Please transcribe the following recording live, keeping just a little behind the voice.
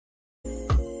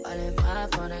my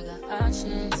phone, I got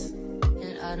options.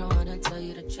 And I don't wanna tell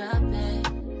you to drop it,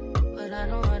 but I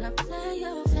don't wanna play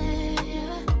your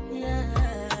fair.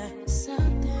 Yeah,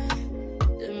 something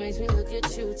that makes me look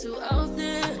at you too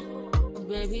often.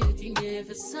 Baby, you can give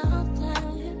it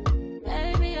something.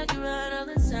 Baby, I can run all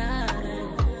the time.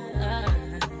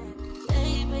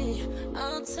 Baby,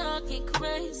 I'm talking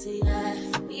crazy. I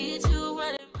need you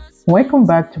running. Welcome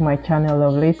back to my channel,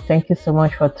 lovelies. Thank you so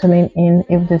much for tuning in.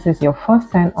 If this is your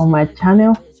first time on my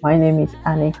channel, my name is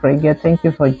Annie Krieger. Thank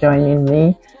you for joining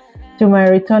me. To my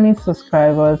returning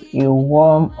subscribers, a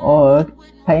warm hug.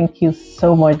 Thank you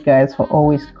so much, guys, for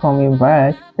always coming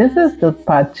back. This is the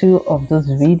part 2 of this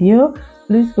video.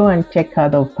 Please go and check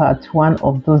out the part 1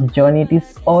 of this journey,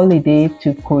 this holiday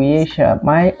to Croatia,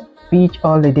 my beach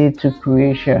holiday to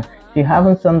Croatia. If you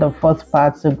haven't seen the first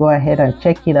part, so go ahead and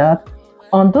check it out.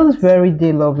 On this very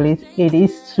day, lovelies, it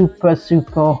is super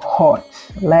hot,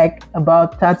 like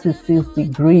about 36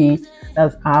 degrees.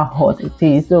 That's how hot it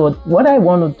is. So what I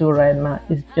want to do right now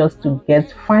is just to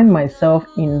find myself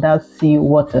in that sea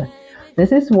water.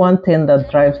 This is one thing that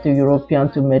drives the European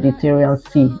to Mediterranean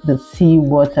Sea, the sea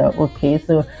water. Okay,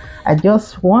 so I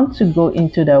just want to go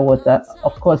into the water.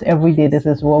 Of course, every day this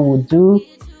is what we do.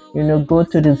 You know, go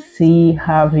to the sea,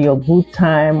 have your good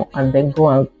time, and then go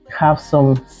and have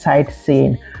some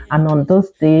sightseeing. And on this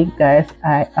day, guys,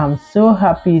 I am so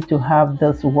happy to have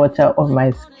this water on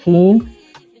my skin.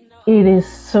 It is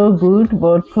so good,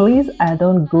 but please, I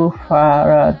don't go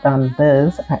farther than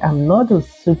this. I am not a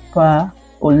super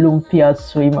Olympia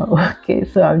swimmer. Okay,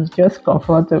 so I'm just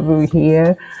comfortable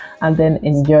here and then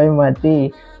enjoy my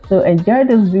day. So enjoy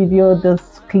this video,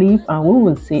 this clip, and we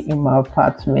will see in my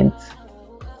apartment.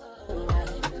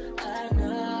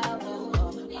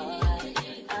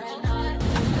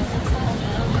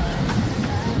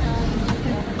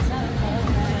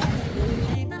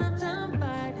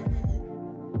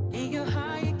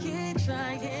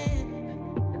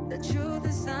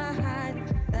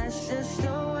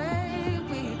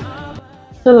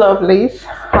 So lovelies,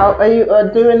 how are you all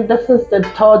doing? This is the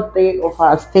 3rd day of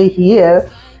our stay here.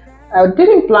 I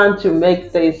didn't plan to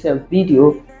make this a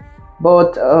video,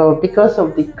 but because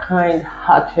of the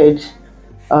kind-hearted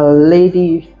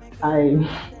lady I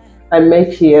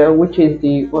met here, which is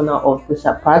the owner of this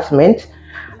apartment,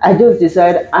 I just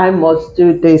decided I must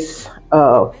do this.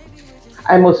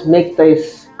 I must make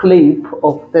this clip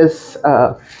of this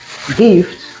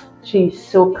gift. She's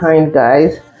so kind,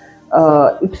 guys.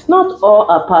 It's not all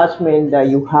apartment that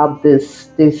you have this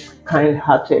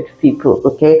kind-hearted people.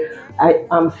 Okay, I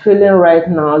am feeling right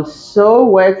now so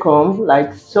welcome,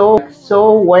 like so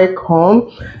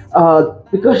welcome,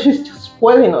 because she's just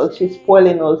spoiling us. She's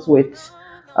spoiling us with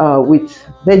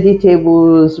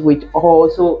vegetables, with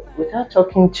also, without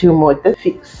talking too much, the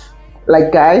fix.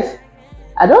 Like, guys,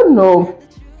 I don't know.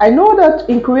 I know that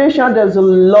in Croatia there's a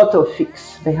lot of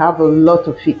fix. They have a lot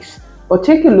of fix, but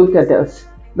take a look at this.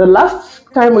 The last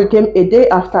time we came, a day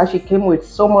after, she came with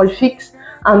so much fix,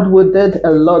 and we did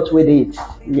a lot with it.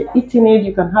 You're eating it,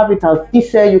 you can have it as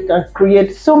dessert, you can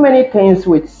create so many things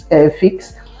with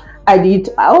fix. I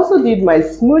also did my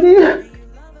smoothie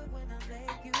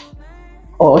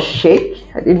or shake.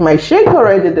 I did my shake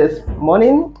already this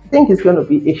morning. I think it's going to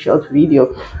be a short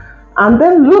video. And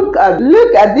then look at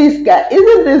this guy.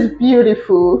 Isn't this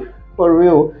beautiful? For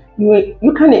real.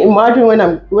 You can imagine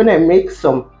when I make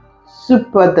some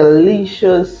super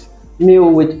delicious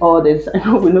meal with all this. I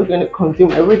know we're not going to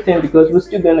consume everything because we're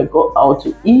still going to go out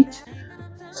to eat.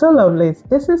 So lovelies,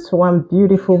 this is one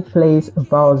beautiful place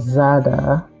about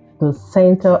Zadar, the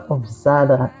center of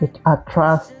Zadar. It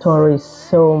attracts tourists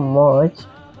so much.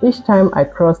 Each time I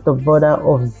cross the border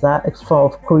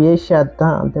of Croatia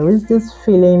down, there is this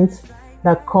feelings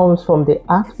that comes from the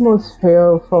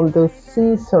atmosphere, from the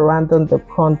sea surrounding the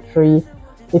country.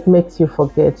 It makes you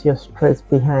forget your stress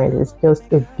behind. It's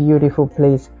just a beautiful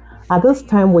place. At this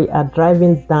time, we are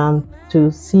driving down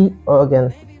to Sea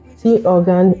Organ. Sea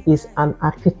Organ is an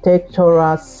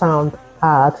architectural sound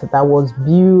art that was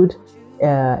built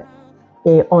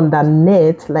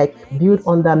underneath, like built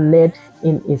underneath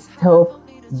in itself,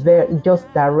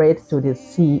 just direct to the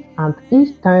sea. And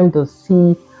each time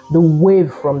the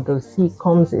wave from the sea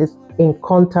comes in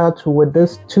contact with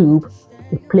this tube,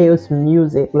 it plays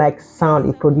music, like sound.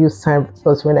 It produces sound,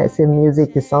 because when I say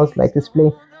music, it sounds like it's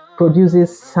playing,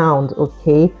 produces sound.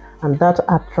 Okay, and that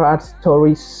attracts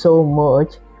tourists so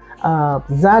much.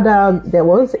 Zadar, there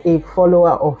was a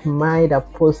follower of mine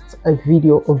that posted a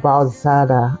video about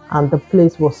Zadar, and the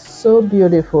place was so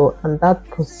beautiful, and that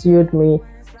pursued me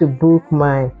to book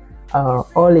my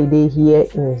holiday here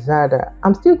in Zadar.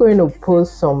 I'm still going to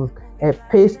post some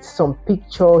paste some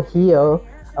picture here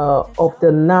of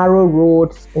the narrow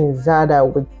roads in Zadar.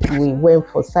 We went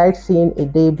for sightseeing a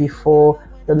day before.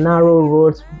 The narrow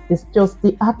roads, it's just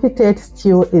the architect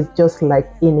still is just like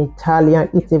in Italian.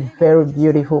 It's a very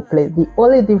beautiful place. The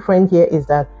only difference here is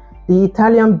that the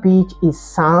Italian beach is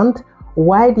sand,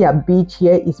 while their beach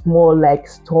here is more like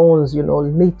stones, you know,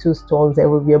 little stones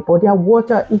everywhere. But their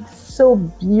water is so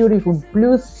beautiful,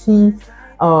 blue sea.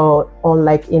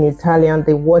 Unlike in Italian,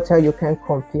 the water you can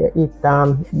compare it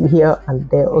here and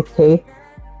there. Okay.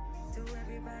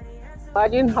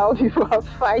 Imagine how people are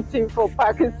fighting for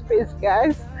parking space,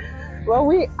 guys. Well,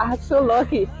 we are so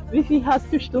lucky. Wie viel hast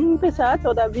du Stunden bezahlt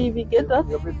oder wie geht das?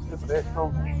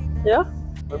 Ja?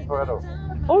 5 Euro.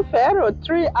 5 Euro,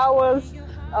 3 hours,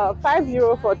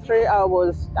 €5 for 3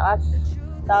 hours.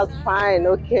 That's fine,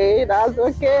 okay? That's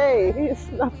okay.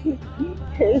 It's not.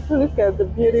 Okay, so look at the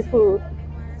beautiful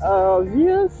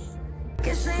views.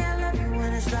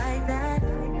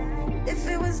 If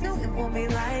it was new, it won't be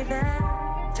like that.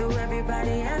 To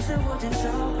everybody else, it will just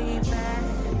show me bad.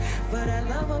 But I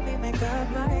love when we make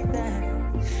up like that.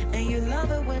 And you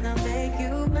love it when I make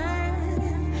you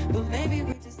mad. But maybe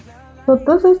we just So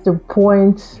this is the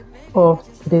point of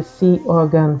the sea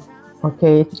organ.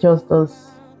 Okay, it's just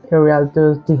this area,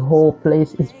 the whole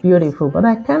place is beautiful. But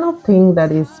I kind of think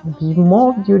that it's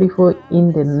more beautiful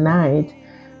in the night,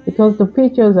 because the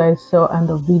pictures I saw and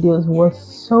the videos was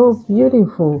so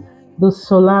beautiful. The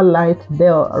solar light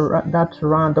there, that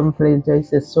random place, there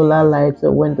is a solar light.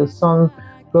 So when the sun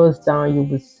goes down, you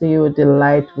will see the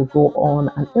light will go on,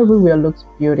 and everywhere looks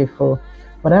beautiful.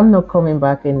 But I'm not coming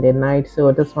back in the night,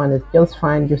 so this one is just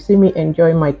fine. You see me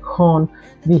enjoy my corn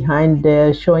behind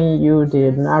there, showing you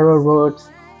the narrow roads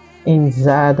in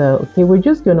Zadar. Okay, we're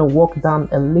just gonna walk down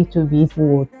a little bit.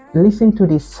 We'll listen to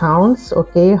the sounds,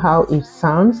 okay, how it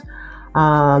sounds,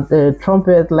 the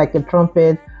trumpet, like a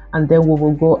trumpet, and then we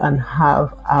will go and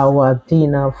have our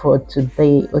dinner for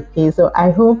today. Okay, so I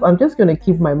hope, I'm just gonna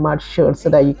keep my mouth shut so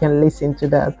that you can listen to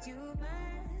that.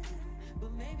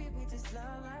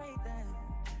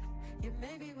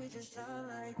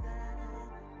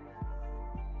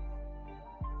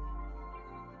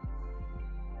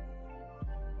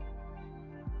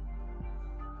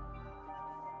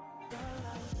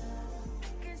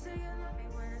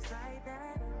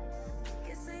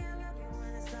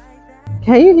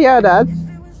 Can you hear that?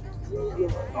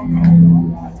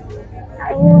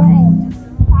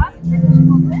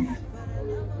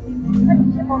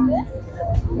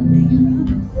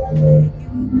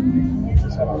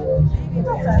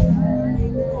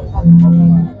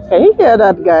 Can you hear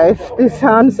that, guys? This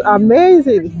sounds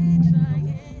amazing.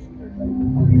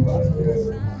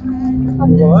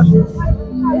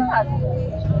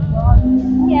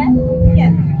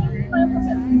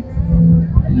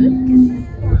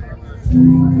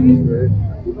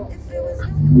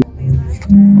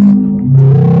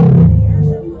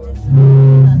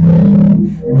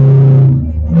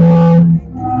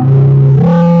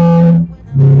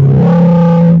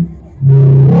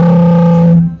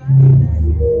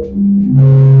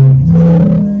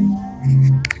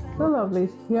 So lovely,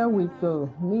 here we go.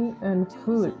 Me and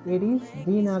food. It is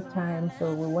dinner time,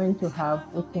 so we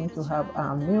came to have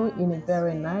our meal in a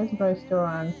very nice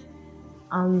restaurant.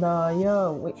 And yeah,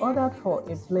 we ordered for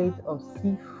a plate of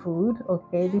seafood.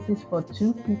 Okay, this is for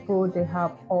two people. They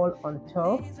have all on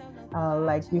top.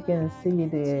 Like you can see,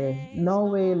 the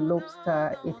Norway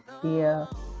lobster is here,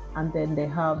 and then they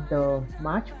have the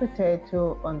mashed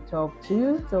potato on top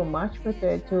too. So mashed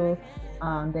potato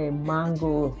and the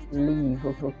mango leaf.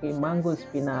 Okay, mango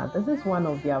spinach. This is one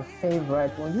of their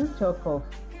favorite. When you talk of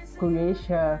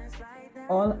Croatia,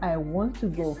 all I want to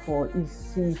go for is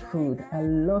seafood. I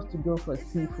love to go for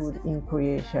seafood in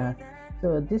Croatia.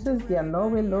 So this is their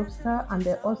Norway lobster, and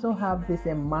they also have this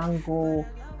a mango.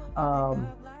 Um,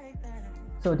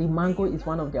 so the mango is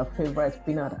one of their favorite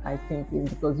spinach, I think,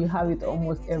 because you have it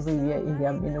almost everywhere in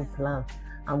their menu plan,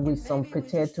 and with some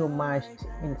potato mashed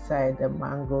inside the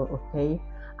mango. Okay,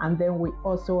 and then we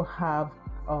also have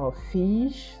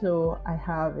fish. So I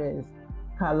have a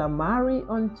calamari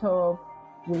on top.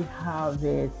 We have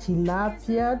a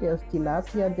tilapia. There's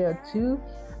tilapia there too,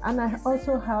 and I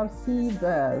also have sea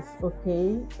bass.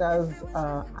 Okay,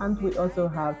 and we also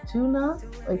have tuna.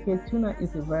 Okay, tuna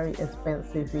is a very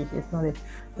expensive fish. It's not a,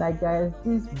 like, guys,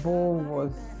 this bowl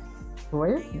was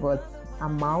great, but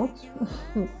amount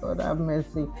God have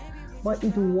mercy, but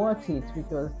it worth it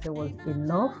because there was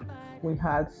enough. We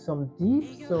had some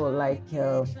dip, so like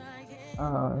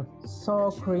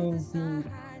sour cream dip,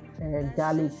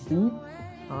 garlic dip,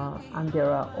 and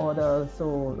there are others, so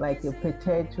like a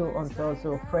potato on top,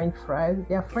 so French fries.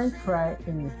 They are French fry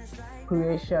in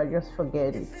Croatia, just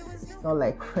forget it. It's not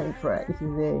like French fries. It's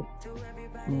a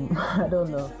I don't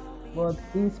know, but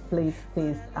this plate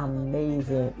tastes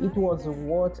amazing. It was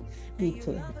worth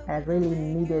eating. I really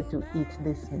needed to eat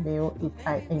this meal.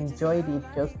 I enjoyed it.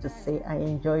 Just to say, I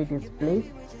enjoyed this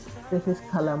plate. This is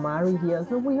calamari here.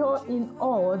 So we are in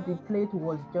all. The plate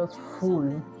was just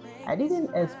full. I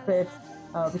didn't expect.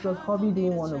 Because hubby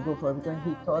didn't want to go for it because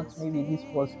he thought maybe this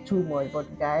was too much.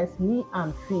 But guys, me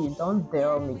and fish, don't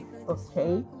tell me,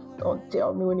 okay? Don't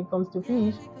tell me when it comes to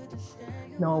fish.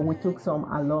 No, we took some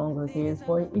along, okay,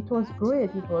 but it was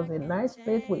great. It was a nice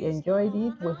plate. We enjoyed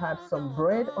it. We had some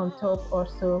bread on top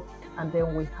also, and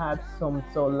then we had some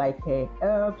so like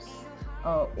herbs,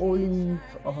 olive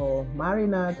or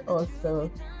marinade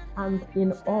also, and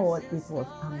in all it was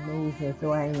amazing.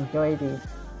 So I enjoyed it.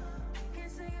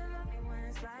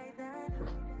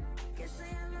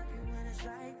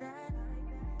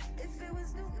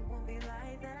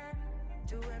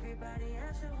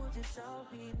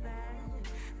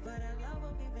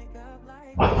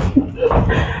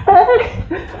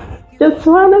 Just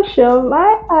want to show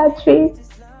my outfit.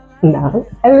 No,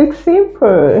 I look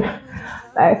simple.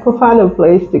 Like I found a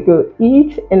place to go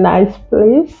eat, a nice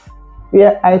place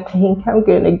where I think I'm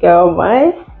gonna go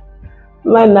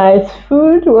my nice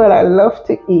food, what I love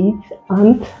to eat,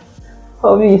 and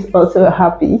hobby is also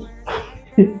happy.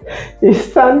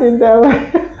 He's standing there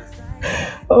like,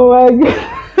 oh my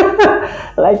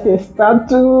god, like a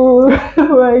statue.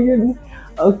 Oh my goodness.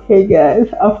 Okay, guys,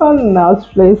 I found a nice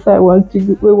place.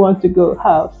 We want to go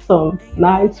have some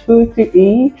nice food to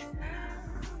eat.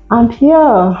 And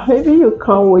yeah, maybe you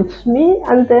come with me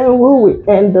and then we will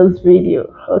end this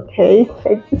video. Okay,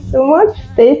 thank you so much.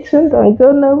 Stay tuned and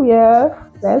go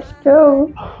nowhere. Let's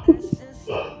go.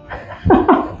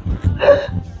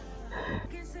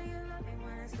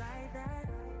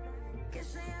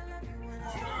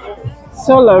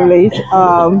 So lovely.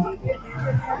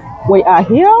 We are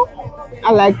here.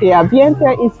 I like the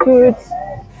ambiente is good.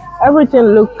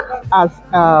 Everything look as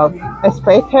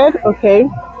expected. Okay.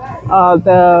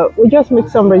 The we just made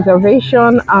some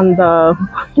reservation and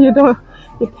you don't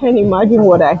you can't imagine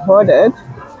what I ordered.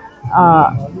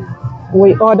 Uh,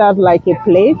 we ordered like a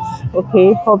plate.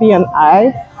 Okay, hubby and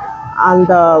and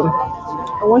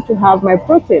I want to have my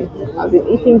protein. I've been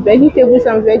eating vegetables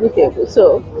and vegetables.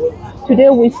 So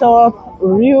today we saw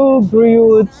real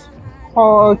grilled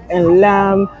pork and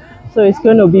lamb. So it's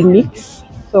going to be mixed.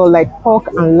 So like pork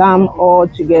and lamb all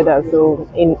together. So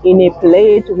in a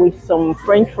plate with some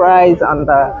French fries and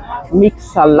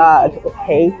mixed salad.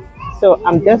 Okay. So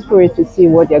I'm desperate to see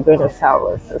what they're going to serve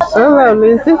us. So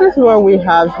this is what we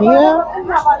have here.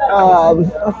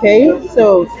 Okay.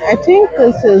 So I think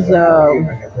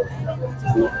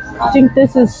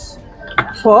this is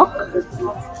pork,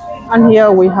 and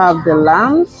here we have the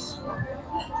lambs.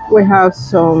 We have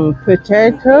some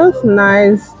potatoes,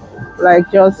 nice,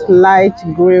 like just light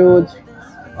grilled,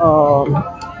 or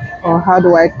how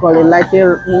do I call it? Like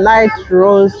a light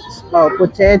roast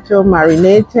potato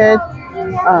marinated.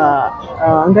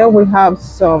 And then we have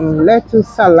some lettuce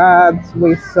salad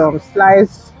with some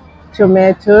sliced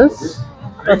tomatoes.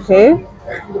 Okay.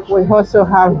 We also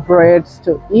have breads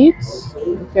to eat.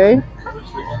 Okay.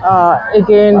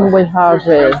 Again, we have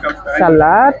a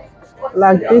salad.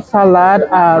 Like this salad,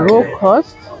 raw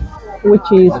cost,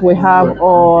 which is we have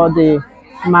all the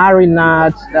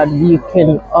marinades that you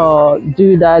can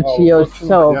do that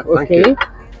yourself. Okay.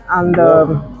 And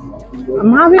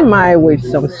I'm having mine with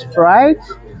some Sprite.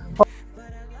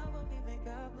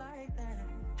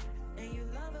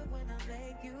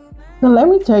 So let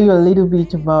me tell you a little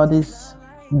bit about this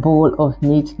bowl of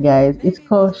meat, guys. It's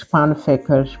called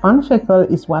spanferkel. Spanferkel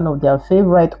is one of their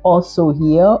favorite also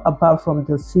here, apart from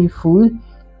the seafood.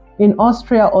 In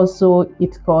Austria also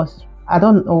it's called, I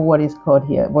don't know what it's called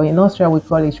here, but in Austria we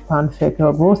call it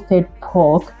spanferkel, roasted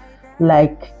pork,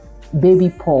 like baby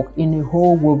pork in a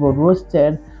whole but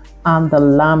roasted, and the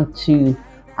lamb too.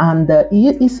 And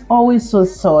it's always so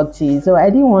salty, so I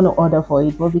didn't want to order for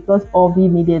it, but because Obi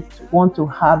want to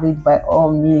have it by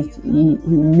all means, he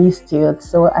missed it,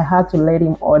 so I had to let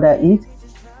him order it.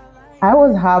 I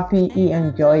was happy he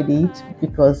enjoyed it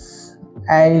because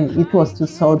it was too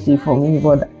salty for me,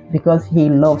 but because he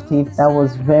loved it, that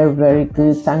was very, very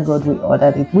good. Thank God we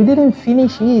ordered it. We didn't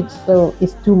finish it, so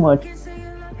it's too much.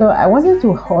 So I wanted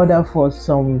to order for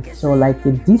so like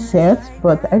a dessert,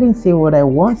 but I didn't say what I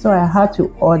want, so I had to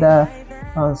order.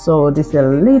 So this a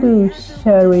little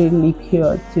sherry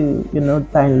liqueur to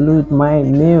dilute my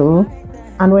meal.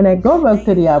 And when I got back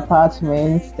to the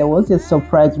apartment, there was a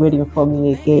surprise waiting for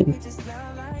me again.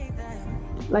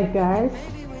 Like guys,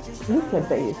 look at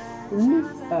this.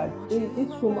 Look at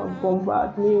this woman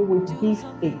bombard me with gift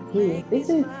again. This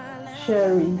is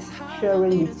sherry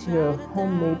liqueur,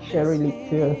 homemade sherry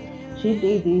liqueur. She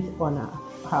did this on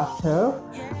herself,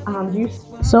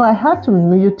 and so I had to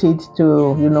mute it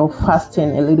to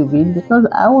fasten a little bit because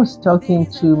I was talking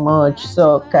too much.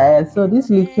 So guys, so this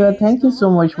liqueur, thank you so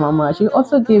much, Mama. She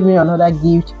also gave me another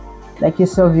gift, like a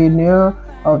souvenir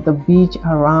of the beach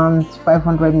around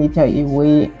 500 meters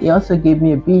away. He also gave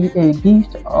me a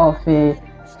gift of a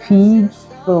fig,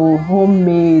 so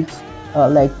homemade,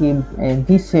 like a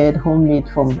dessert homemade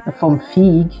from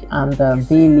fig and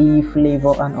bay leaf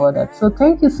flavor and all that. So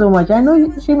thank you so much. I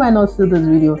know she might not see this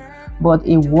video, but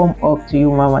a warm up to you,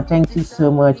 Mama. Thank you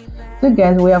so much. So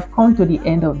guys, we have come to the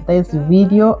end of this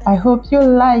video. I hope you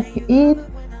like it.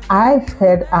 I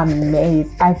felt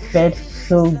amazed. I felt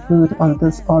so good on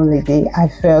this holiday. I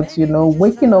felt,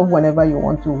 waking up whenever you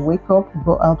want to wake up,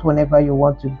 go out whenever you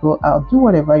want to go out, do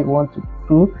whatever you want to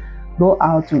do, go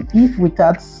out to eat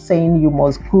without saying you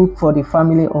must cook for the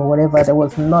family or whatever. There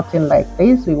was nothing like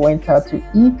this. We went out to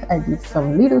eat. I did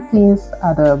some little things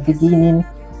at the beginning.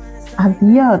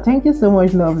 And yeah, thank you so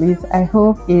much, lovelies. I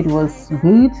hope it was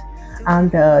good.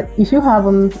 And if you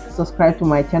haven't subscribed to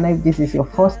my channel, if this is your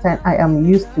first time, I am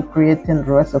used to creating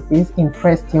recipes,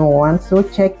 interesting ones, so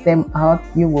check them out.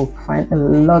 You will find a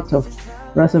lot of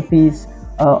recipes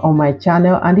on my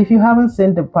channel. And if you haven't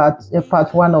seen the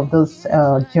part one of this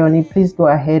journey, please go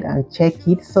ahead and check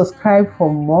it. Subscribe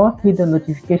for more, hit the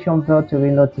notification bell to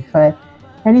be notified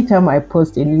anytime I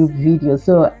post a new video.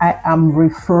 So I am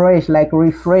refreshed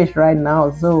right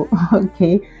now. So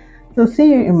okay, so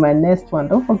see you in my next one.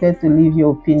 Don't forget to leave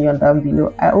your opinion down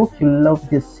below. I hope you love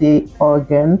the sea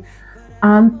organ,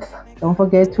 and don't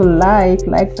forget to like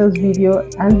this video,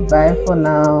 and bye for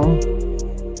now.